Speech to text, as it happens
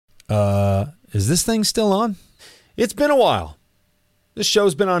Is this thing still on? It's been a while. This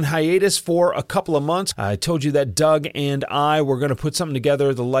show's been on hiatus for a couple of months. I told you that Doug and I were going to put something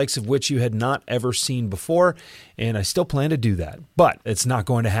together, the likes of which you had not ever seen before, and I still plan to do that. But it's not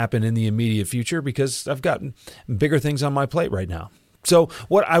going to happen in the immediate future because I've got bigger things on my plate right now. So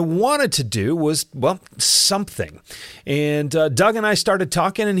what I wanted to do was, something. And Doug and I started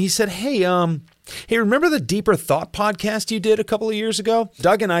talking, and he said, Hey, remember the Deeper Thought podcast you did a couple of years ago?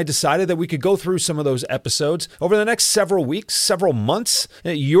 Doug and I decided that we could go through some of those episodes over the next several weeks, several months.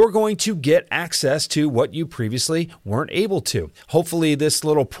 You're going to get access to what you previously weren't able to. Hopefully this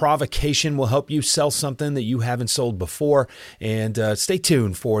little provocation will help you sell something that you haven't sold before. And stay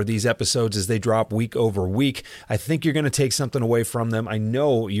tuned for these episodes as they drop week over week. I think you're going to take something away from them. I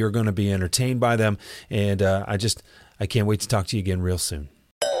know you're going to be entertained by them. And I can't wait to talk to you again real soon.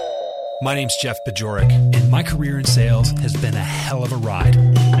 My name's Jeff Bajorek, and my career in sales has been a hell of a ride.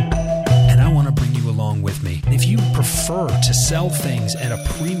 And I want to bring you along with me. If you prefer to sell things at a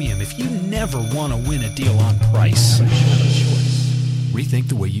premium, if you never want to win a deal on price, rethink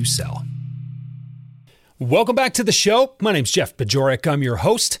the way you sell. Welcome back to the show. My name's Jeff Bajorek. I'm your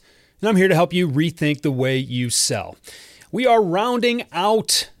host, and I'm here to help you rethink the way you sell. We are rounding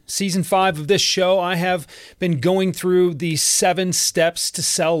out Season 5 of this show. I have been going through the 7 steps to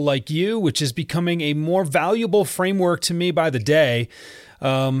sell like you, which is becoming a more valuable framework to me by the day.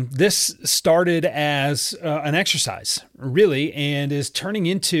 This started as an exercise, really, and is turning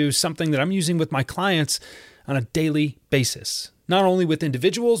into something that I'm using with my clients on a daily basis, not only with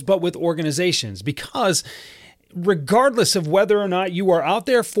individuals, but with organizations, because regardless of whether or not you are out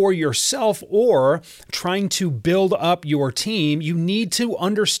there for yourself or trying to build up your team, you need to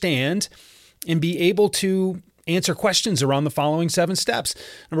understand and be able to answer questions around the following 7 steps.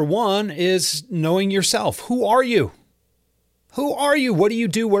 Number 1 is knowing yourself. Who are you? Who are you? What do you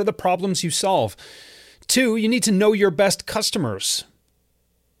do? What are the problems you solve? 2, you need to know your best customers.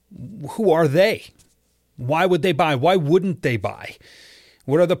 Who are they? Why would they buy? Why wouldn't they buy?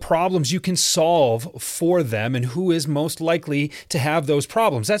 What are the problems you can solve for them, and who is most likely to have those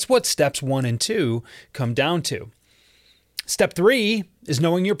problems? That's what steps 1 and 2 come down to. Step 3 is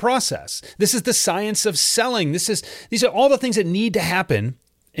knowing your process. This is the science of selling. These are all the things that need to happen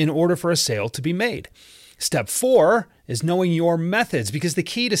in order for a sale to be made. Step 4 is knowing your methods, because the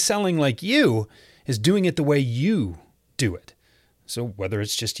key to selling like you is doing it the way you do it. So whether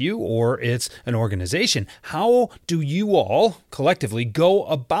it's just you or it's an organization, how do you all collectively go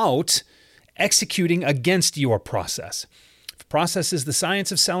about executing against your process? If process is the science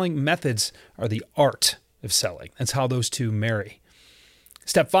of selling, methods are the art of selling. That's how those two marry.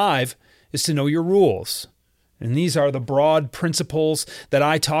 Step 5 is to know your rules. And these are the broad principles that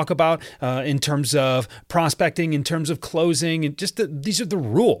I talk about in terms of prospecting, in terms of closing, and these are the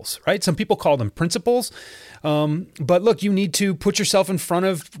rules, right? Some people call them principles. But look, you need to put yourself in front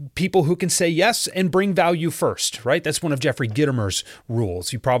of people who can say yes and bring value first, right? That's one of Jeffrey Gitomer's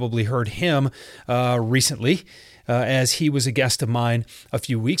rules. You probably heard him recently as he was a guest of mine a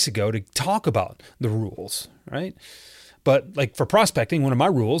few weeks ago to talk about the rules, right? But like for prospecting, one of my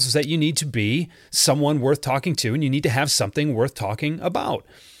rules is that you need to be someone worth talking to, and you need to have something worth talking about.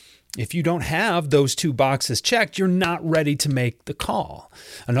 If you don't have those 2 boxes checked, you're not ready to make the call.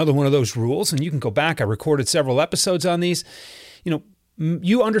 Another one of those rules, and you can go back, I recorded several episodes on these,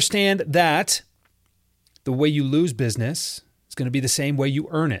 you understand that the way you lose business is going to be the same way you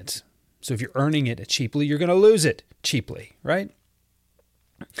earn it. So if you're earning it cheaply, you're going to lose it cheaply, right?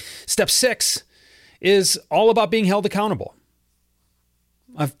 Step 6 is all about being held accountable.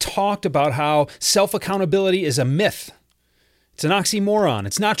 I've talked about how self-accountability is a myth. It's an oxymoron.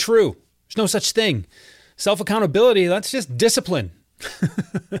 It's not true. There's no such thing. Self-accountability, that's just discipline.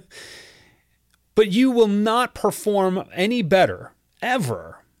 But you will not perform any better,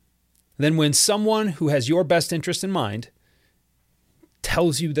 ever, than when someone who has your best interest in mind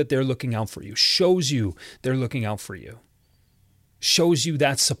tells you that they're looking out for you, shows you they're looking out for you, shows you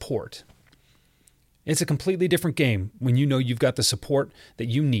that support. It's a completely different game when you know you've got the support that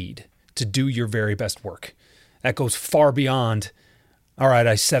you need to do your very best work. That goes far beyond, all right,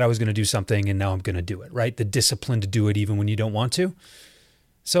 I said I was going to do something and now I'm going to do it, right? The discipline to do it even when you don't want to.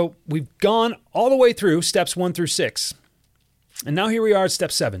 So we've gone all the way through steps 1 through 6. And now here we are at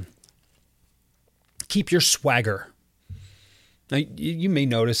step 7. Keep your swagger. Now, you may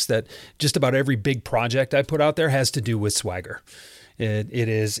notice that just about every big project I put out there has to do with swagger. It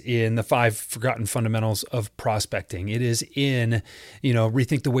is in the 5 forgotten fundamentals of prospecting. It is in,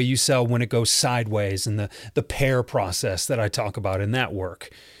 rethink the way you sell when it goes sideways, and the pair process that I talk about in that work.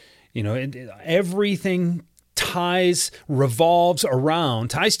 Everything ties to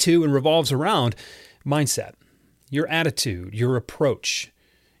and revolves around mindset, your attitude, your approach,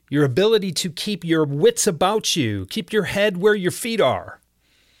 your ability to keep your wits about you, keep your head where your feet are.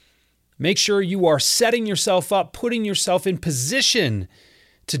 Make sure you are setting yourself up, putting yourself in position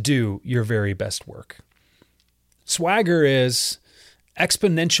to do your very best work. Swagger is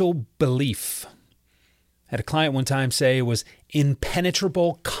exponential belief. I had a client one time say it was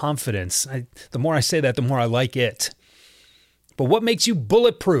impenetrable confidence. The more I say that, the more I like it. But what makes you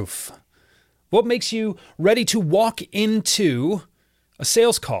bulletproof? What makes you ready to walk into a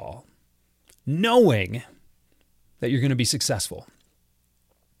sales call knowing that you're going to be successful?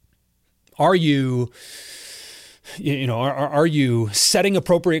 Are you setting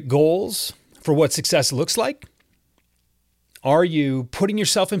appropriate goals for what success looks like? Are you putting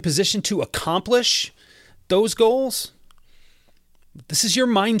yourself in position to accomplish those goals? This is your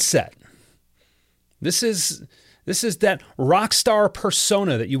mindset. This is that rock star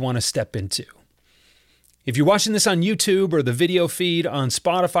persona that you want to step into. If you're watching this on YouTube or the video feed on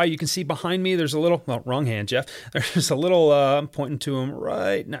Spotify, you can see behind me there's a little, wrong hand, Jeff. There's a little, I'm pointing to him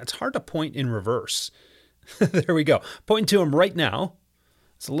right now. It's hard to point in reverse. There we go. Pointing to him right now.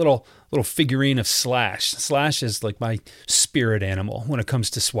 It's a little figurine of Slash. Slash is like my spirit animal when it comes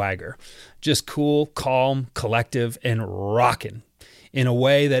to swagger. Just cool, calm, collective, and rocking in a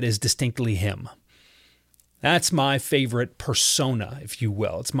way that is distinctly him. That's my favorite persona, if you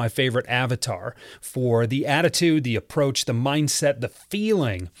will. It's my favorite avatar for the attitude, the approach, the mindset, the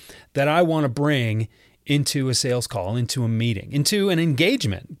feeling that I want to bring into a sales call, into a meeting, into an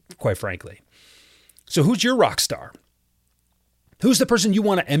engagement, quite frankly. So who's your rock star? Who's the person you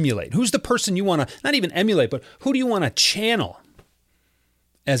want to emulate? Who's the person you want to, not even emulate, but who do you want to channel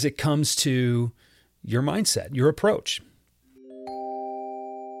as it comes to your mindset, your approach?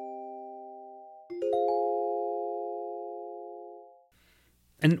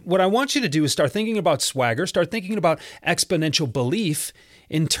 And what I want you to do is start thinking about swagger, start thinking about exponential belief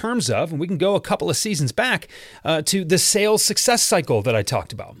in terms of, and we can go a couple of seasons back to the sales success cycle that I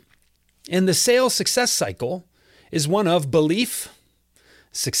talked about. And the sales success cycle is one of belief,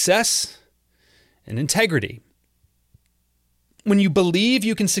 success, and integrity. When you believe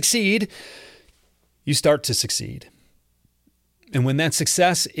you can succeed, you start to succeed. And when that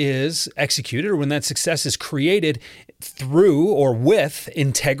success is executed, or when that success is created through or with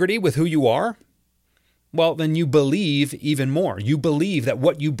integrity with who you are, well, then you believe even more. You believe that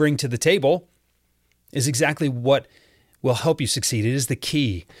what you bring to the table is exactly what will help you succeed. It is the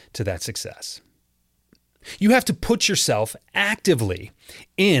key to that success. You have to put yourself actively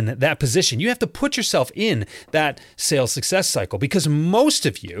in that position. You have to put yourself in that sales success cycle, because most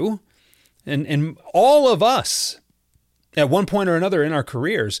of you and all of us at one point or another in our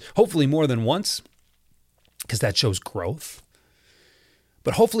careers, hopefully more than once, because that shows growth,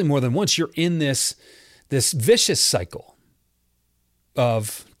 but hopefully more than once, you're in this vicious cycle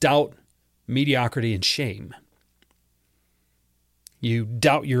of doubt, mediocrity, and shame. You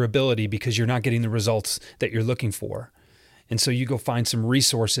doubt your ability because you're not getting the results that you're looking for. And so you go find some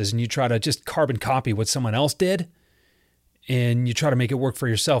resources and you try to just carbon copy what someone else did, and you try to make it work for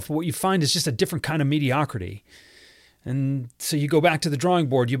yourself. But what you find is just a different kind of mediocrity. And so you go back to the drawing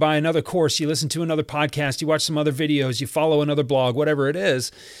board, you buy another course, you listen to another podcast, you watch some other videos, you follow another blog, whatever it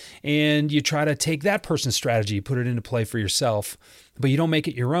is, and you try to take that person's strategy, put it into play for yourself, but you don't make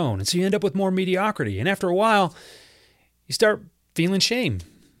it your own. And so you end up with more mediocrity. And after a while, you start feeling shame.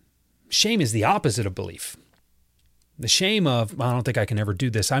 Shame is the opposite of belief. The shame of, I don't think I can ever do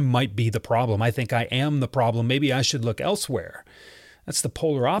this. I might be the problem. I think I am the problem. Maybe I should look elsewhere. That's the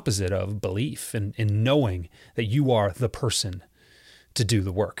polar opposite of belief and knowing that you are the person to do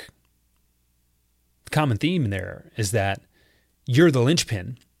the work. The common theme there is that you're the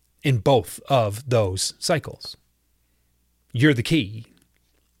linchpin in both of those cycles. You're the key.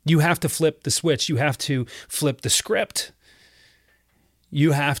 You have to flip the switch. You have to flip the script.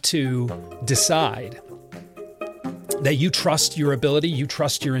 You have to decide that you trust your ability, you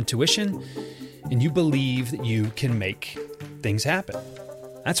trust your intuition, and you believe that you can make things happen.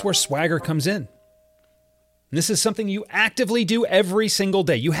 That's where swagger comes in. And this is something you actively do every single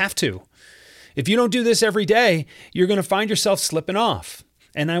day. You have to. If you don't do this every day, you're going to find yourself slipping off.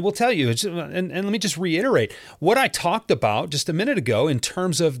 And I will tell you, and let me just reiterate, what I talked about just a minute ago in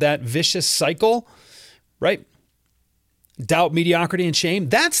terms of that vicious cycle, right? Doubt, mediocrity, and shame,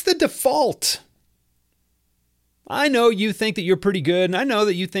 that's the default. I know you think that you're pretty good, and I know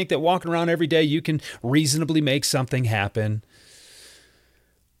that you think that walking around every day you can reasonably make something happen.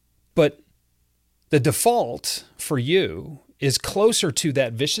 But the default for you is closer to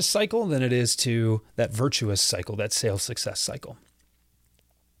that vicious cycle than it is to that virtuous cycle, that sales success cycle.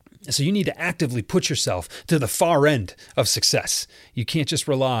 So you need to actively put yourself to the far end of success. You can't just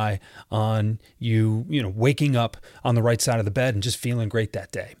rely on you waking up on the right side of the bed and just feeling great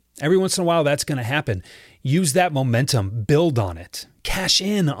that day. Every once in a while, that's going to happen. Use that momentum, build on it, cash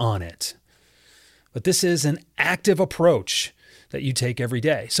in on it. But this is an active approach that you take every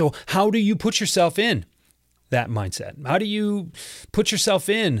day. So how do you put yourself in that mindset? How do you put yourself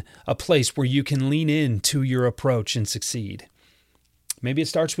in a place where you can lean into your approach and succeed? Maybe it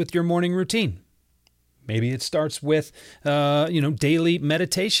starts with your morning routine. Maybe it starts with, daily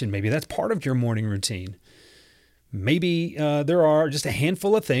meditation. Maybe that's part of your morning routine. Maybe there are just a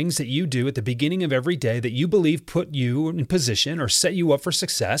handful of things that you do at the beginning of every day that you believe put you in position or set you up for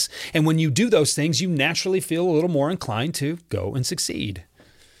success. And when you do those things, you naturally feel a little more inclined to go and succeed.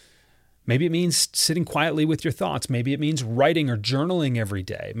 Maybe it means sitting quietly with your thoughts. Maybe it means writing or journaling every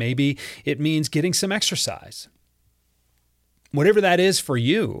day. Maybe it means getting some exercise. Whatever that is for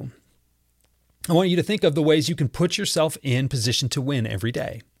you, I want you to think of the ways you can put yourself in position to win every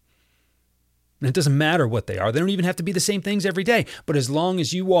day. And it doesn't matter what they are. They don't even have to be the same things every day. But as long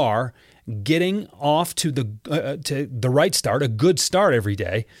as you are getting off to the right start, a good start every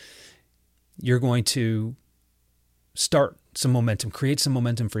day, you're going to start some momentum, create some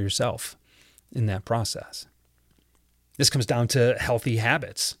momentum for yourself in that process. This comes down to healthy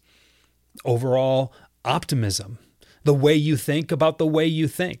habits, overall optimism, the way you think about the way you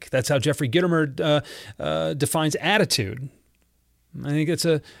think. That's how Jeffrey Gitomer defines attitude. I think it's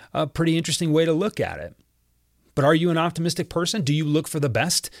a pretty interesting way to look at it. But are you an optimistic person? Do you look for the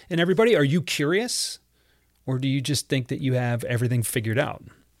best in everybody? Are you curious? Or do you just think that you have everything figured out?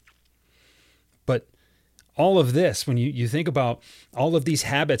 But all of this, when you think about all of these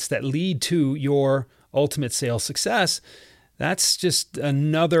habits that lead to your ultimate sales success, that's just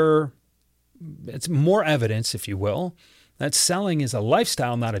it's more evidence, if you will, that selling is a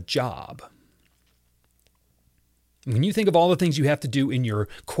lifestyle, not a job. When you think of all the things you have to do in your,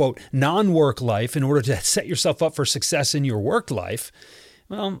 quote, non-work life in order to set yourself up for success in your work life,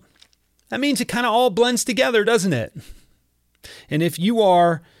 well, that means it kind of all blends together, doesn't it? And if you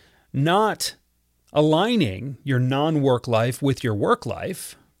are not aligning your non-work life with your work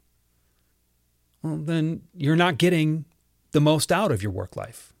life, well, then you're not getting the most out of your work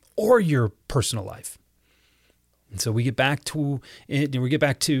life or your personal life. And so we get back to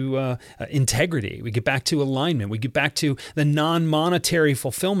integrity. We get back to alignment. We get back to the non-monetary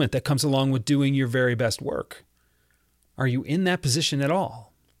fulfillment that comes along with doing your very best work. Are you in that position at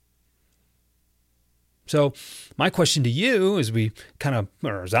all? So my question to you as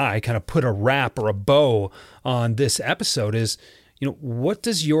I put a wrap or a bow on this episode is, what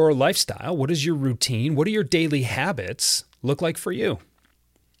does your lifestyle, what is your routine, what do your daily habits look like for you?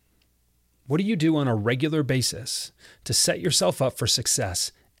 What do you do on a regular basis to set yourself up for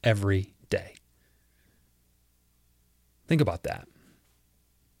success every day? Think about that.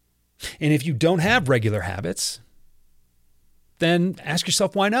 And if you don't have regular habits, then ask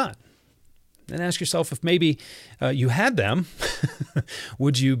yourself why not? Then ask yourself if maybe you had them,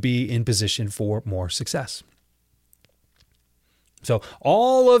 would you be in position for more success? So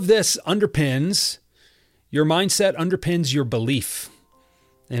all of this underpins your mindset, underpins your belief.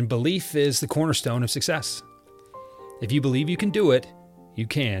 And belief is the cornerstone of success. If you believe you can do it, you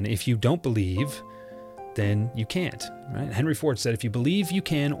can. If you don't believe, then you can't. Right? Henry Ford said, if you believe you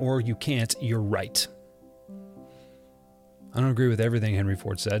can or you can't, you're right. I don't agree with everything Henry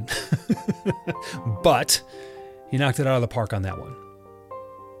Ford said, but he knocked it out of the park on that one.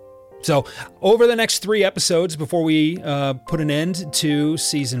 So over the next 3 episodes, before we put an end to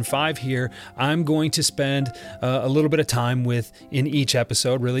season 5 here, I'm going to spend a little bit of time in each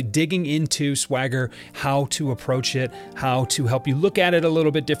episode, really digging into Swagger, how to approach it, how to help you look at it a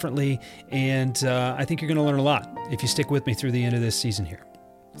little bit differently. And I think you're going to learn a lot if you stick with me through the end of this season here.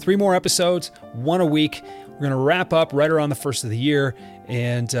 3 more episodes, 1 a week. We're going to wrap up right around the first of the year.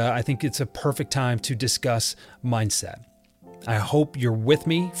 And I think it's a perfect time to discuss mindset. I hope you're with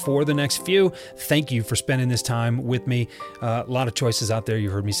me for the next few. Thank you for spending this time with me. A lot of choices out there.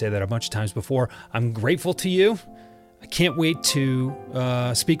 You've heard me say that a bunch of times before. I'm grateful to you. I can't wait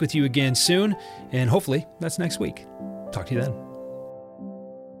to speak with you again soon. And hopefully that's next week. Talk to you then.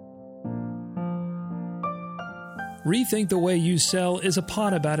 Rethink the Way You Sell is a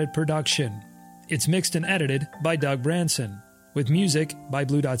Pod About It production. It's mixed and edited by Doug Branson, with music by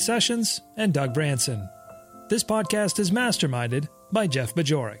Blue Dot Sessions and Doug Branson. This podcast is masterminded by Jeff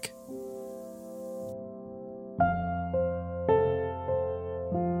Bajorek.